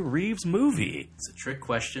Keanu Reeves movie. It's a trick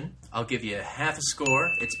question. I'll give you half a score.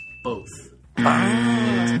 It's both.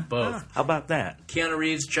 It's both. How about that? Keanu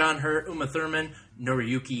Reeves, John Hurt, Uma Thurman,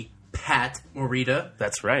 Noriyuki Pat Morita.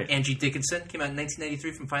 That's right. Angie Dickinson. Came out in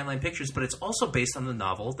 1993 from Fine Line Pictures, but it's also based on the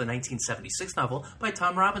novel, the 1976 novel, by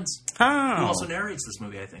Tom Robbins. Oh. Who also narrates this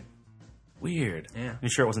movie, I think. Weird. Yeah. You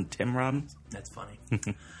sure it wasn't Tim Robbins? That's funny.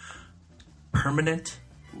 Permanent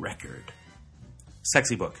Record.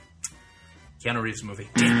 Sexy book. Keanu Reeves movie.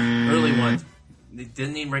 Early one. They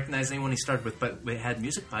didn't even recognize anyone he started with, but it had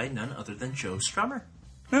music by none other than Joe Strummer.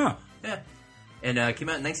 Oh. Yeah. And came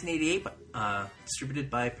out in 1988, distributed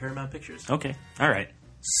by Paramount Pictures. Okay. All right.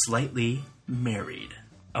 Slightly Married.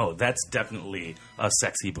 Oh, that's definitely a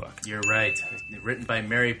sexy book. You're right. Written by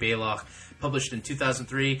Mary Baylock, published in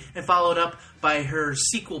 2003, and followed up by her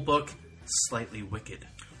sequel book, Slightly Wicked.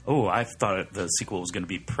 Oh, I thought the sequel was going to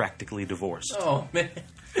be Practically Divorced. Oh, man.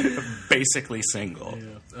 Basically single.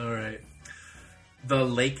 Yeah. All right. The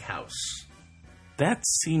Lake House. That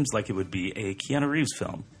seems like it would be a Keanu Reeves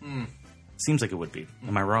film. Seems like it would be.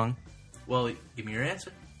 Am I wrong? Well, give me your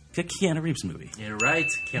answer. The Keanu Reeves movie. You're right.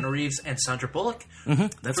 Keanu Reeves and Sandra Bullock. Mm-hmm.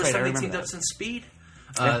 That's First right. time they teamed up since Speed.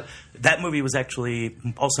 That movie was actually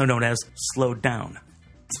also known as Slowed Down.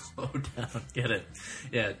 Slow down. Get it.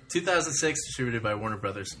 Yeah. 2006, distributed by Warner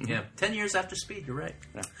Brothers. Mm-hmm. Yeah. 10 years after Speed. You're right.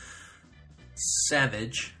 Yeah.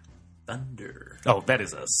 Savage Thunder. Oh, that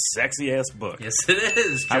is a sexy-ass book. Yes, it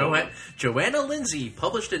is. Joanna Lindsay,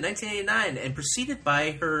 published in 1989 and preceded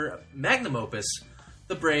by her magnum opus,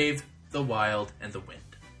 The Brave, the Wild, and the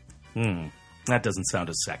Wind. That doesn't sound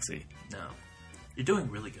as sexy. No. You're doing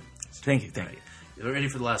really good with this. Thank you. You ready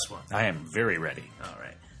for the last one? I am very ready. All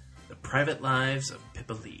right. The Private Lives of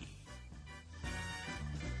Pippa Lee.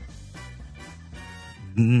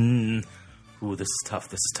 Ooh, this is tough.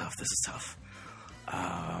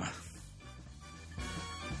 I'm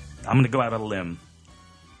going to go out on a limb.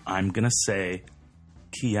 I'm going to say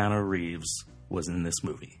Keanu Reeves was in this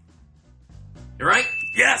movie. You're right.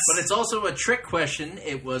 Yes! But it's also a trick question.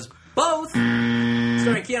 It was both.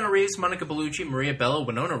 Starring Keanu Reeves, Monica Bellucci, Maria Bello,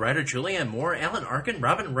 Winona Ryder, Julianne Moore, Alan Arkin,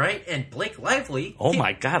 Robin Wright, and Blake Lively. Oh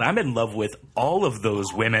my God, I'm in love with all of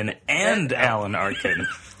those women and Alan Arkin.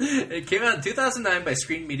 It came out in 2009 by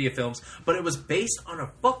Screen Media Films, but it was based on a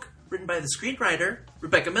book written by the screenwriter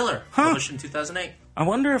Rebecca Miller, published in 2008. I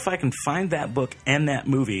wonder if I can find that book and that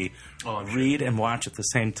movie, read sure. and watch at the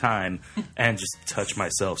same time, and just touch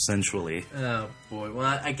myself sensually. Oh, boy. Well,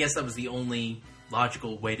 I guess that was the only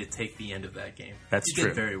logical way to take the end of that game. That's you true. You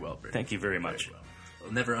did very well, Brittany. Thank you very much. Well.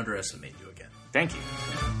 I'll never underestimate you again. Thank you.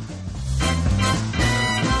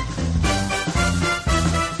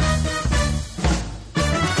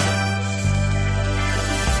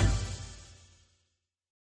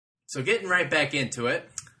 So getting right back into it,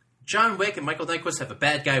 John Wick and Michael Nyqvist have a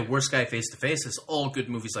bad guy, worst guy face-to-face, as all good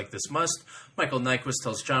movies like this must. Michael Nyqvist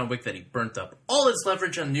tells John Wick that he burnt up all his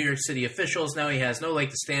leverage on New York City officials. Now he has no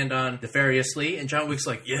leg to stand on nefariously. And John Wick's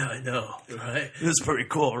like, yeah, I know, right? This is pretty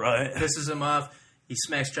cool, right? Pisses him off. He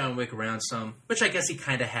smacks John Wick around some, which I guess he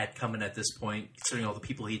kind of had coming at this point, considering all the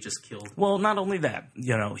people he just killed. Well, not only that,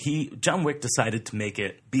 John Wick decided to make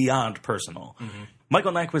it beyond personal. Mm-hmm.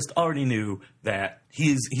 Michael Nyqvist already knew that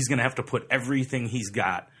he's going to have to put everything he's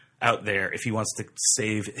got out there if he wants to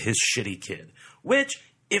save his shitty kid. Which,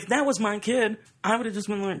 if that was my kid, I would have just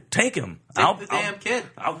been like, take him. Take the damn kid.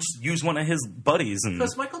 I'll just use one of his buddies.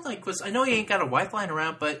 Because Michael Nyqvist, I know he ain't got a wife lying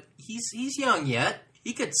around, but he's young yet.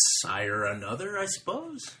 He could sire another, I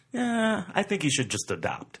suppose. Yeah, I think he should just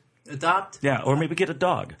adopt. Adopt? Yeah, or maybe get a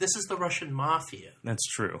dog. This is the Russian mafia. That's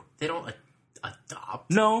true. They don't adopt.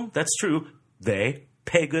 No, that's true. They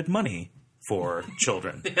pay good money for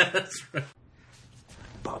children. Yeah, that's right.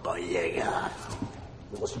 Baba Yaga.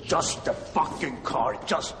 It was just a fucking car,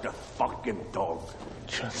 just a fucking dog.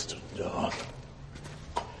 Just a dog.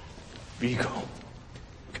 Vigo.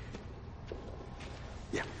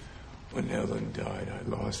 Yeah. When Ellen died, I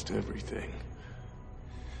lost everything.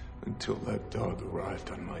 Until that dog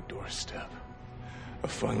arrived on my doorstep. A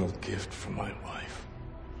final gift from my wife.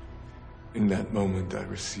 In that moment, I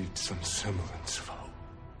received some semblance of hope.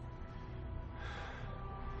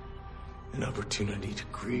 An opportunity to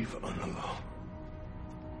grieve unalone.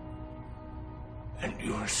 And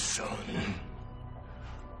your son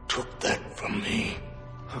took that from me.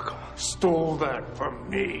 Stole that from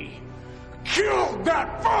me. Killed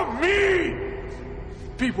that from me!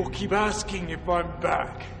 People keep asking if I'm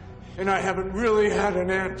back, and I haven't really had an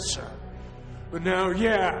answer. But now,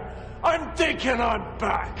 yeah, I'm thinking I'm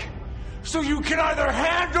back. So you can either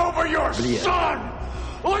hand over your son,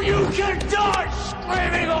 or you can die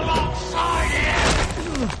screaming alongside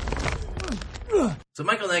him! So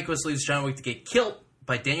Michael Nyqvist leaves John Wick to get killed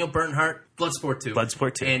by Daniel Bernhardt, Bloodsport 2.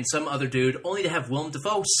 Bloodsport 2. And some other dude, only to have Willem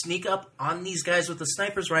Dafoe sneak up on these guys with a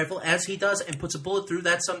sniper's rifle, as he does, and puts a bullet through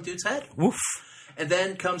that some dude's head. Woof. And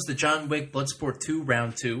then comes the John Wick Bloodsport 2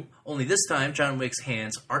 Round 2. Only this time, John Wick's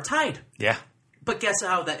hands are tied. Yeah. But guess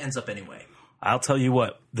how that ends up anyway? I'll tell you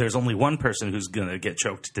what, there's only one person who's going to get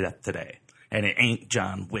choked to death today, and it ain't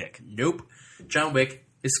John Wick. Nope. John Wick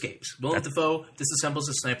escapes. Willem Dafoe disassembles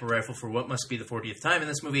a sniper rifle for what must be the 40th time in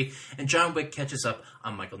this movie, and John Wick catches up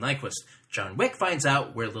on Michael Nyquist. John Wick finds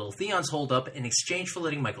out where little Theon's holed up in exchange for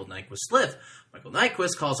letting Michael Nyquist live. Michael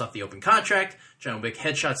Nyquist calls off the open contract. John Wick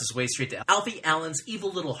headshots his way straight to Alfie Allen's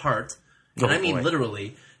evil little heart. And I mean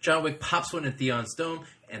literally. John Wick pops one in Theon's dome,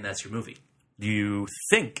 and that's your movie. You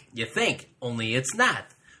think. You think, only it's not.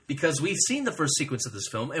 Because we've seen the first sequence of this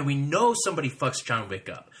film, and we know somebody fucks John Wick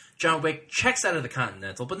up. John Wick checks out of the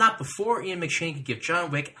Continental, but not before Ian McShane can give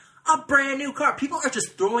John Wick a brand new car. People are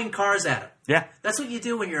just throwing cars at him. Yeah. That's what you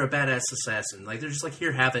do when you're a badass assassin. Like, they're just like,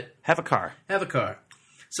 here, have it. Have a car. Have a car.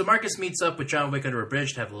 So Marcus meets up with John Wick under a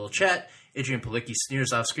bridge to have a little chat. Adrienne Palicki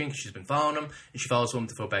sneers off screen because she's been following him, and she follows Willem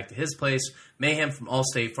Dafoe back to his place. Mayhem from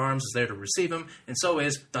Allstate Farms is there to receive him, and so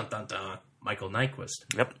is, dun dun dun, Michael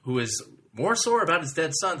Nyquist. Yep. Who is more sore about his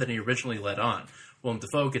dead son than he originally let on. Willem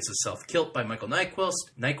Dafoe gets himself killed by Michael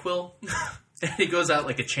NyQuil, and he goes out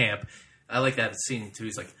like a champ. I like that scene, too.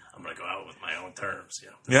 He's like, I'm going to go out with my own terms.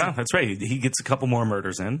 You know? Yeah, that's right. He gets a couple more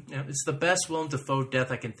murders in. Yeah, it's the best Willem Dafoe death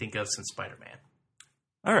I can think of since Spider-Man.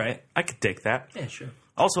 All right. I could take that. Yeah, sure.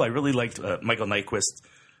 Also, I really liked Michael Nyquist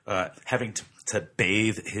having to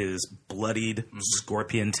bathe his bloodied,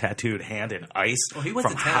 scorpion-tattooed hand in ice he went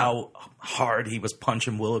from to town. how hard he was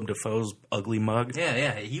punching Willem Dafoe's ugly mug.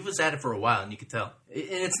 Yeah, he was at it for a while, and you could tell. And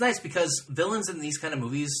it's nice because villains in these kind of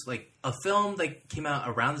movies, like a film that came out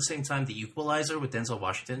around the same time, The Equalizer with Denzel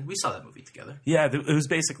Washington, we saw that movie together. Yeah, it was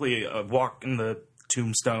basically a walk in the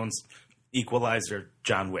tombstones, Equalizer,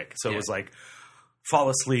 John Wick. So it was like, fall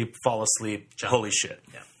asleep, John holy Wick. Shit.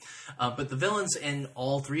 Yeah. But the villains in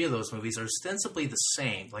all three of those movies are ostensibly the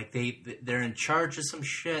same. Like they're in charge of some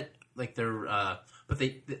shit. Like they're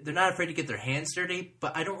not afraid to get their hands dirty.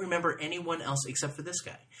 But I don't remember anyone else except for this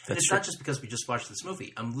guy. And it's not just because we just watched this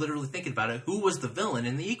movie. I'm literally thinking about it. Who was the villain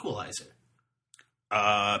in The Equalizer?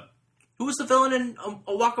 Who was the villain in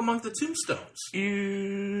A Walk Among the Tombstones?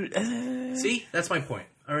 See, that's my point.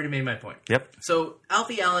 I already made my point. Yep. So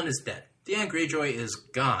Alfie Allen is dead. Diane Greyjoy is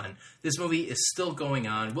gone. This movie is still going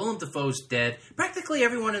on. Willem Dafoe's dead. Practically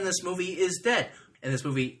everyone in this movie is dead. And this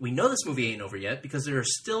movie, we know this movie ain't over yet because there are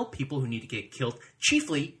still people who need to get killed.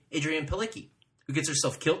 Chiefly Adrienne Palicki, who gets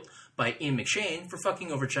herself killed by Ian McShane for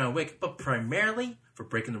fucking over John Wick, but primarily for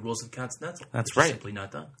breaking the rules of the Continental. That's right. Simply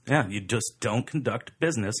not done. Yeah, you just don't conduct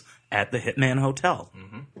business at the Hitman Hotel.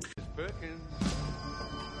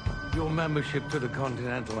 Your membership to the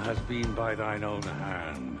Continental has been by thine own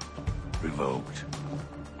hand revoked.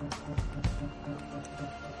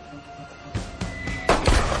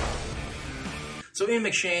 So Ian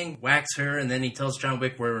McShane whacks her, and then he tells John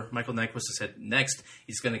Wick where Michael Nyquist is headed next.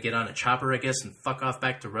 He's going to get on a chopper, I guess, and fuck off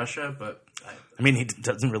back to Russia, but... I mean, he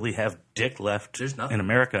doesn't really have dick left in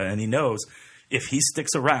America, and he knows if he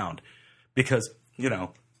sticks around, because, you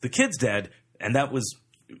know, the kid's dead, and that was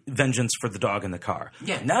vengeance for the dog in the car.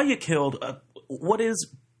 Yeah. Now you killed what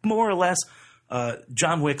is more or less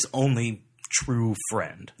John Wick's only true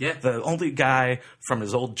friend. Yeah. The only guy from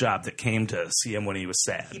his old job that came to see him when he was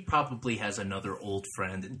sad. He probably has another old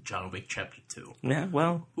friend in John Wick Chapter 2. Yeah,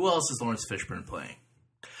 well... Who else is Lawrence Fishburne playing?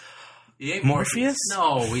 He ain't Morpheus?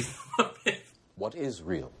 No, he's... What is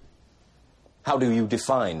real? How do you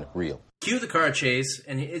define real? Cue the car chase,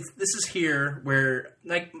 and this is here where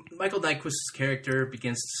Michael Nyquist's character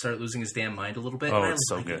begins to start losing his damn mind a little bit. Oh, it's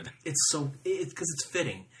so good. It's because it's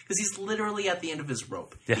fitting. Because he's literally at the end of his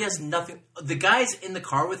rope. Yeah. He has nothing. The guys in the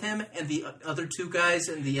car with him and the other two guys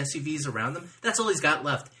in the SUVs around them, that's all he's got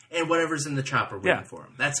left. And whatever's in the chopper waiting for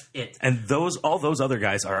him. That's it. And all those other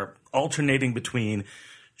guys are alternating between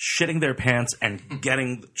shitting their pants and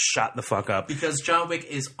getting shot the fuck up. Because John Wick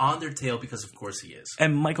is on their tail, because of course he is.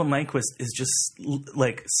 And Michael Nyquist is just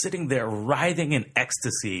like sitting there writhing in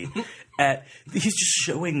ecstasy he's just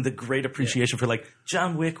showing the great appreciation for like,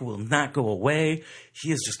 John Wick will not go away.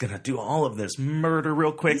 He is just going to do all of this murder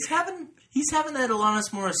real quick. He's having that Alanis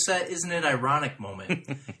Morissette, isn't it ironic moment.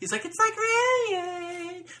 He's like, it's like,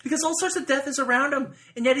 yeah. Because all sorts of death is around him,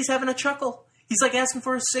 and yet he's having a chuckle. He's like asking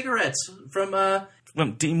for his cigarettes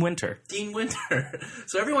from Dean Winter. Dean Winter.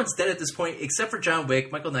 So everyone's dead at this point except for John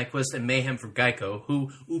Wick, Michael Nyquist, and Mayhem from Geico,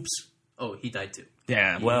 who, he died too.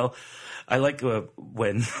 Yeah, well, I like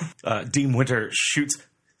when Dean Winter shoots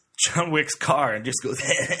John Wick's car and just goes,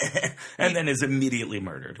 and then is immediately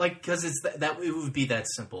murdered. Like, because it would be that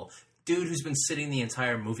simple. Dude who's been sitting the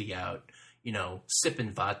entire movie out, you know,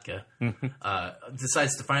 sipping vodka,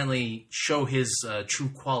 decides to finally show his true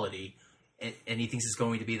quality, and he thinks it's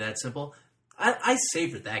going to be that simple. I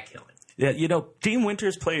savored that killing. Yeah, you know, Dean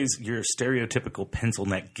Winters plays your stereotypical pencil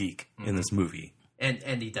neck geek in this movie.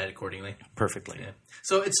 And he died accordingly. Perfectly. Yeah.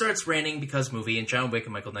 So it starts raining because movie, and John Wick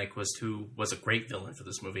and Michael Nyqvist, who was a great villain for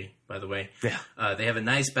this movie, by the way. Yeah. They have a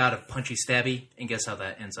nice bout of punchy stabby, and guess how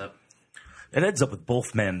that ends up? It ends up with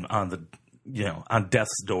both men on on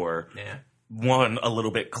death's door. Yeah. One a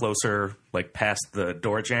little bit closer, like past the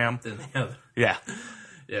door jam. Than the other. Yeah.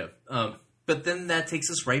 Yeah. But then that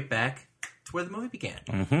takes us right back to where the movie began.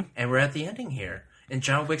 Mm-hmm. And we're at the ending here. And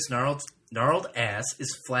John Wick's gnarled ass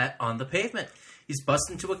is flat on the pavement. He's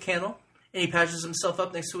busted into a kennel, and he patches himself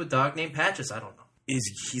up next to a dog named Patches. I don't know.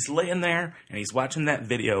 He's laying there, and he's watching that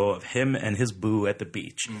video of him and his boo at the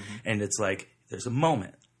beach. Mm-hmm. And it's like, there's a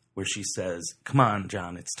moment where she says, "Come on,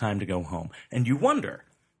 John, it's time to go home." And you wonder,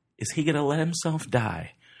 is he going to let himself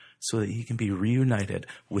die so that he can be reunited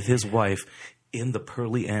with his wife in the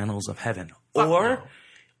pearly annals of heaven?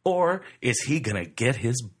 Or is he going to get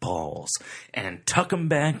his balls and tuck them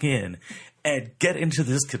back in and get into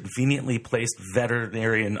this conveniently placed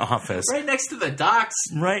veterinarian office? Right next to the docks.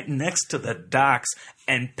 Right next to the docks,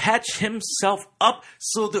 and patch himself up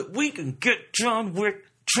so that we can get John Wick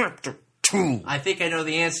Chapter 2. I think I know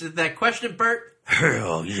the answer to that question, Bert.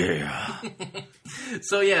 Hell yeah.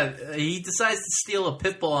 So yeah, he decides to steal a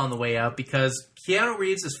pit bull on the way out because Keanu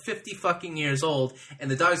Reeves is 50 fucking years old, and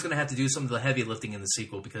the dog's going to have to do some of the heavy lifting in the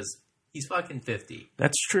sequel because he's fucking 50.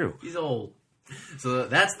 That's true. He's old. So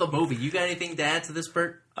that's the movie. You got anything to add to this,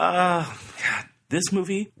 Bert? God, this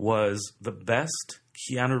movie was the best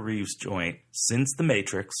Keanu Reeves joint since The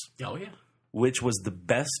Matrix. Oh, yeah. Which was the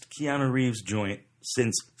best Keanu Reeves joint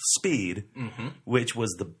since Speed, which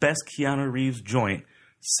was the best Keanu Reeves joint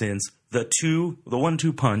since the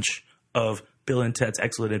 1-2 punch of Bill and Ted's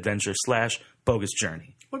Excellent Adventure / Bogus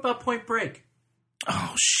Journey. What about Point Break?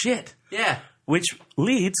 Oh, shit. Yeah. Which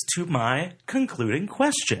leads to my concluding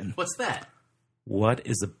question. What's that? What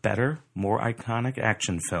is a better, more iconic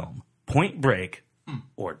action film? Point Break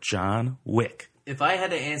or John Wick? If I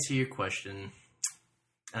had to answer your question,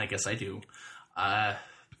 and I guess I do,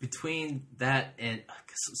 between that and...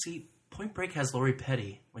 See, Point Break has Lori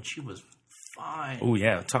Petty when she was fine. Oh,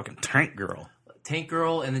 yeah, talking Tank Girl. Tank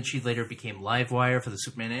Girl, and then she later became Livewire for the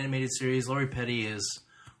Superman animated series. Lori Petty is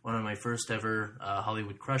one of my first ever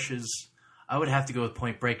Hollywood crushes. I would have to go with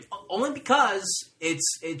Point Break, only because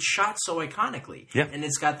it's shot so iconically. Yeah. And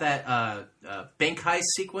it's got that bank heist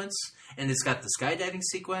sequence, and it's got the skydiving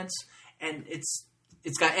sequence, and it's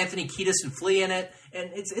got Anthony Kiedis and Flea in it, and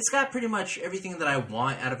it's got pretty much everything that I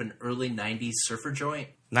want out of an early 90s surfer joint.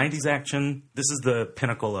 90s action, this is the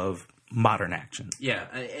pinnacle of modern action. Yeah,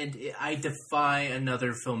 and I defy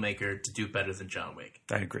another filmmaker to do better than John Wick.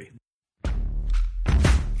 I agree.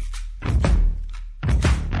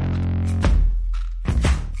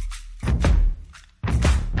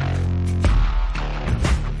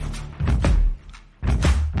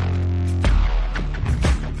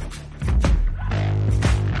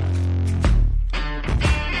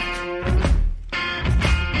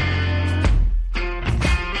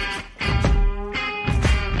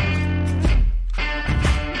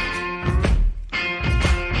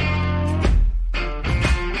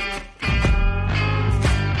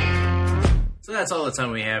 That's all the time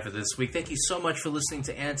we have for this week. Thank you so much for listening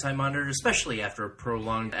to Anti-Monitor, especially after a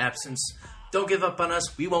prolonged absence. Don't give up on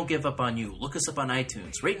us. We won't give up on you. Look us up on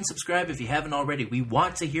iTunes. Rate and subscribe if you haven't already. We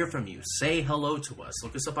want to hear from you. Say hello to us.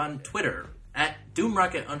 Look us up on Twitter at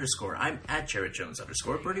DoomRocket_. I'm at Jared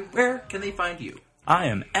Jones_. Birdie, where can they find you? I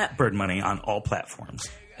am at BirdMoney on all platforms.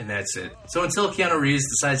 And that's it. So until Keanu Reeves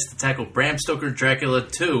decides to tackle Bram Stoker Dracula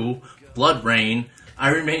 2, Blood Rain, I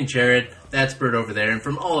remain Jared. That's Bert over there. And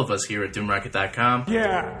from all of us here at DoomRocket.com.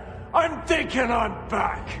 Yeah, I'm thinking I'm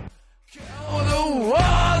back. The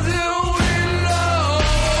walls